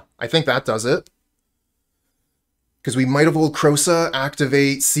Krosa. I think that does it. Because we Might of Old Krosa,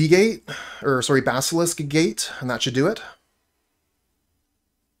 activate Sea Gate, or sorry, Basilisk Gate, and that should do it.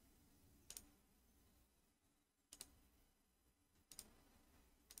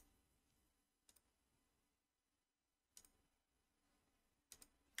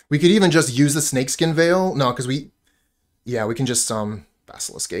 We could even just use the Snakeskin Veil. No, because yeah, we can just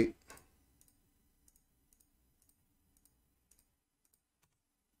Basilisk Gate.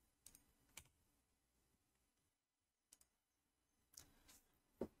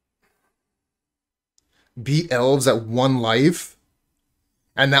 Beat Elves at 1 life.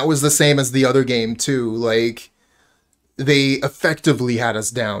 And that was the same as the other game, too. Like, they effectively had us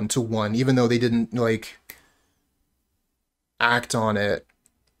down to 1, even though they didn't, like, act on it.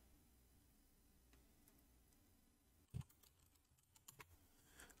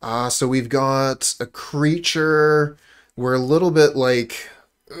 So we've got a creature. We're a little bit, like,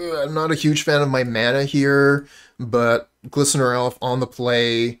 I'm not a huge fan of my mana here, but Glistener Elf on the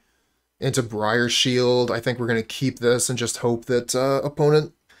play into Briar Shield. I think we're going to keep this and just hope that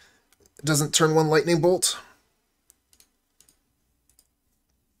opponent doesn't turn 1 Lightning Bolt.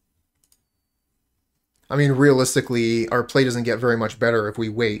 I mean, realistically, our play doesn't get very much better if we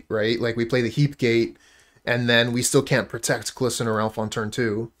wait, right? Like, we play the Heap Gate, and then we still can't protect Glistener Elf on turn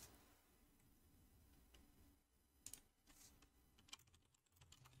 2.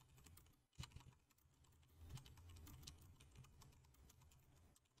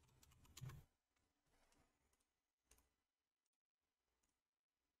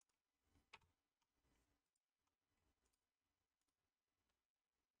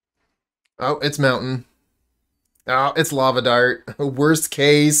 Oh, it's Mountain. Oh, it's Lava Dart. Worst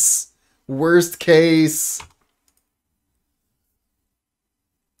case. Worst case. Of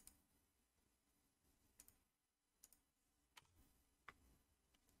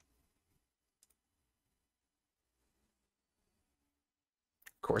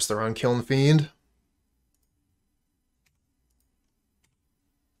course, they're on Kiln Fiend.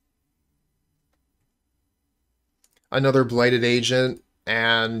 Another Blighted Agent.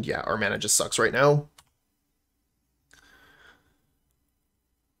 And yeah, our mana just sucks right now.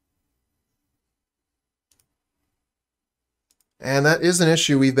 And that is an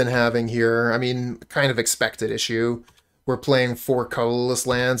issue we've been having here. I mean, kind of expected issue. We're playing 4 colorless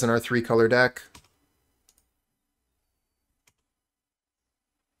lands in our 3-color deck.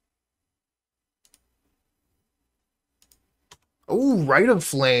 Oh, Rite of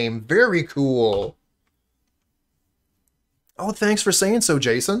Flame. Very cool. Oh, thanks for saying so,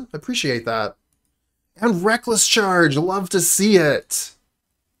 Jason. Appreciate that. And Reckless Charge. Love to see it.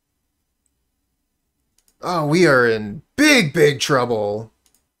 Oh, we are in big, big trouble.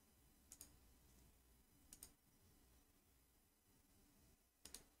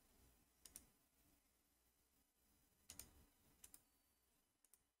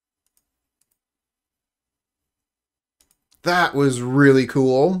 That was really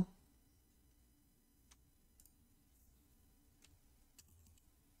cool.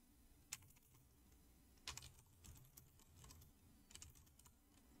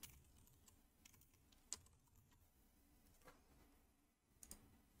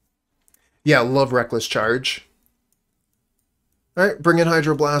 Yeah, love Reckless Charge. Alright, bring in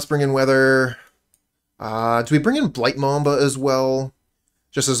Hydroblast, bring in Weather. Do we bring in Blight Mamba as well?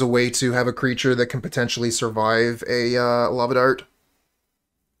 Just as a way to have a creature that can potentially survive a Lava Dart.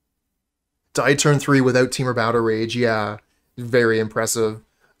 Die turn 3 without Temur Battle Rage, yeah. Very impressive.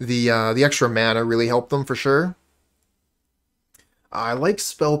 The extra mana really helped them for sure. I like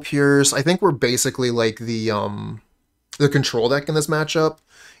Spell Pierce. I think we're basically like the control deck in this matchup.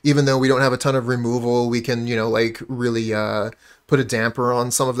 Even though we don't have a ton of removal, we can, you know, like really put a damper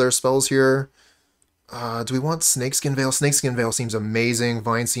on some of their spells here. Do we want Snakeskin Veil? Snakeskin Veil seems amazing.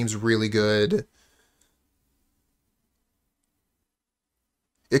 Vine seems really good.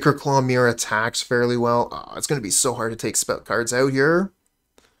 Ichorclaw Myr attacks fairly well. It's going to be so hard to take spell cards out here.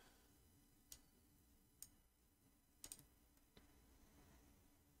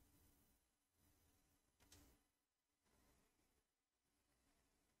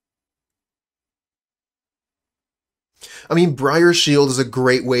 I mean, Briar Shield is a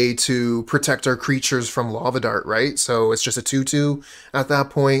great way to protect our creatures from Lava Dart, right? So it's just a 2/2 at that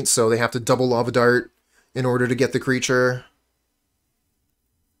point, so they have to double Lava Dart in order to get the creature.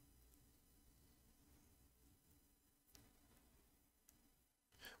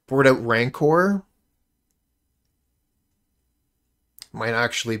 Board out Rancor. Might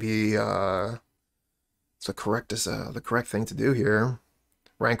actually be it's the correct thing to do here.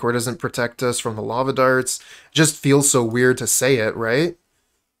 Rancor doesn't protect us from the Lava Darts. Just feels so weird to say it, right?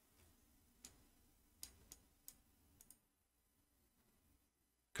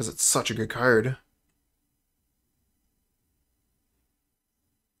 Because it's such a good card.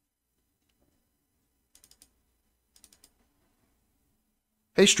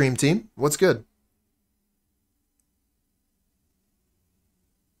 Hey, Stream Team. What's good?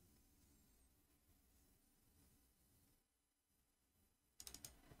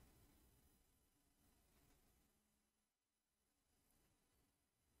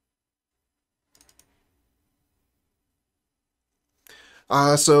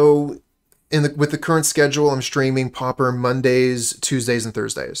 So with the current schedule, I'm streaming Pauper Mondays, Tuesdays, and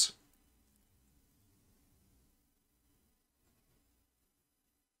Thursdays.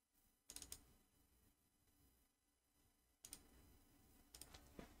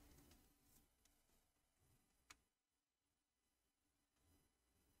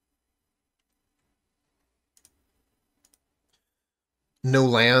 No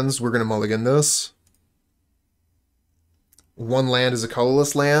lands, we're gonna mulligan this. One land is a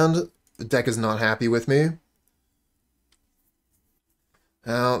colorless land. The deck is not happy with me.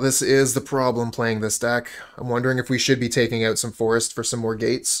 Now, this is the problem playing this deck. I'm wondering if we should be taking out some forest for some more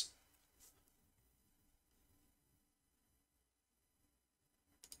gates.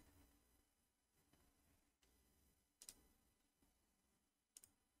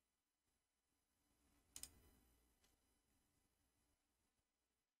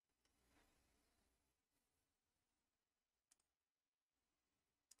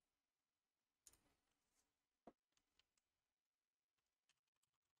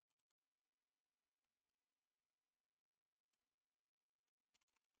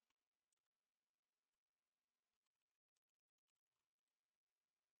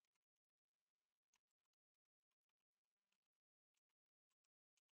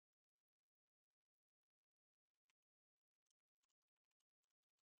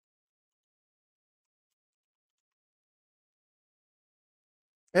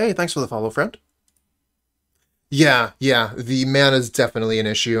 Hey, thanks for the follow, friend. Yeah, the mana is definitely an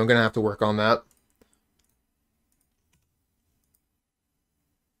issue. I'm gonna have to work on that.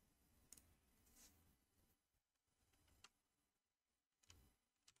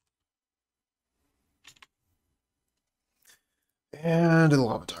 And a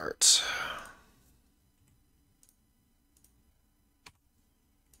Lava Dart.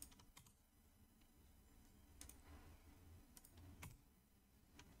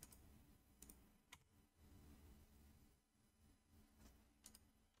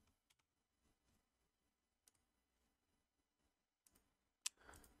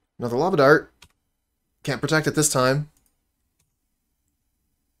 Another Lava Dart. Can't protect it this time.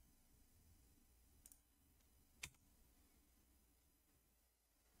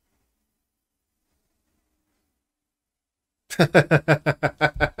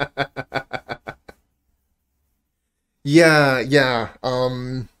 Yeah.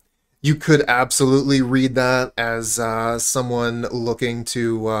 You could absolutely read that as someone looking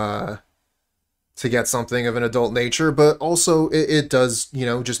to get something of an adult nature, but also it does, you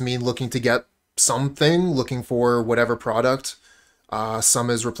know, just mean looking to get something, looking for whatever product some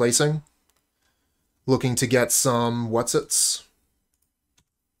is replacing. Looking to get some what's-its.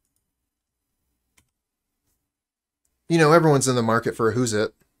 You know, everyone's in the market for a who's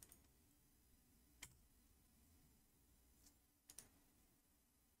it.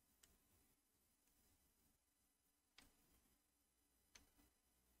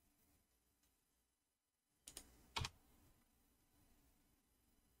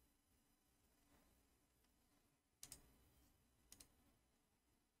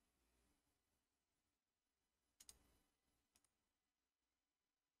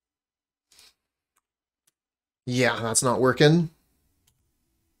 Yeah, that's not working.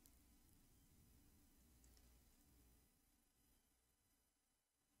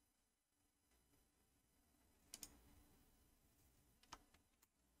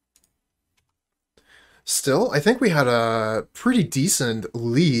 Still, I think we had a pretty decent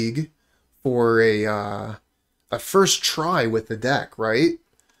league for a first try with the deck, right?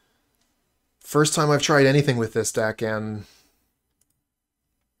 First time I've tried anything with this deck, and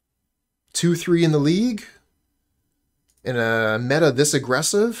 2-3 in the league? In a meta this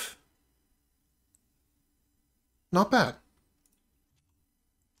aggressive? Not bad.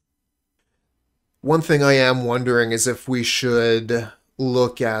 One thing I am wondering is if we should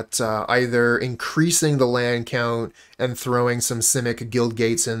look at either increasing the land count and throwing some Simic Guild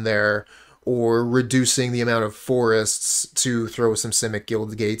Gates in there, or reducing the amount of forests to throw some Simic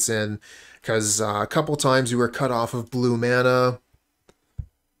Guild Gates in, because a couple times we were cut off of blue mana.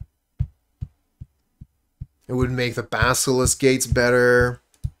 It would make the Basilisk Gates better.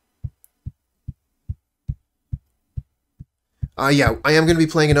 Yeah, I am going to be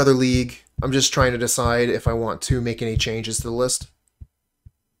playing another league. I'm just trying to decide if I want to make any changes to the list.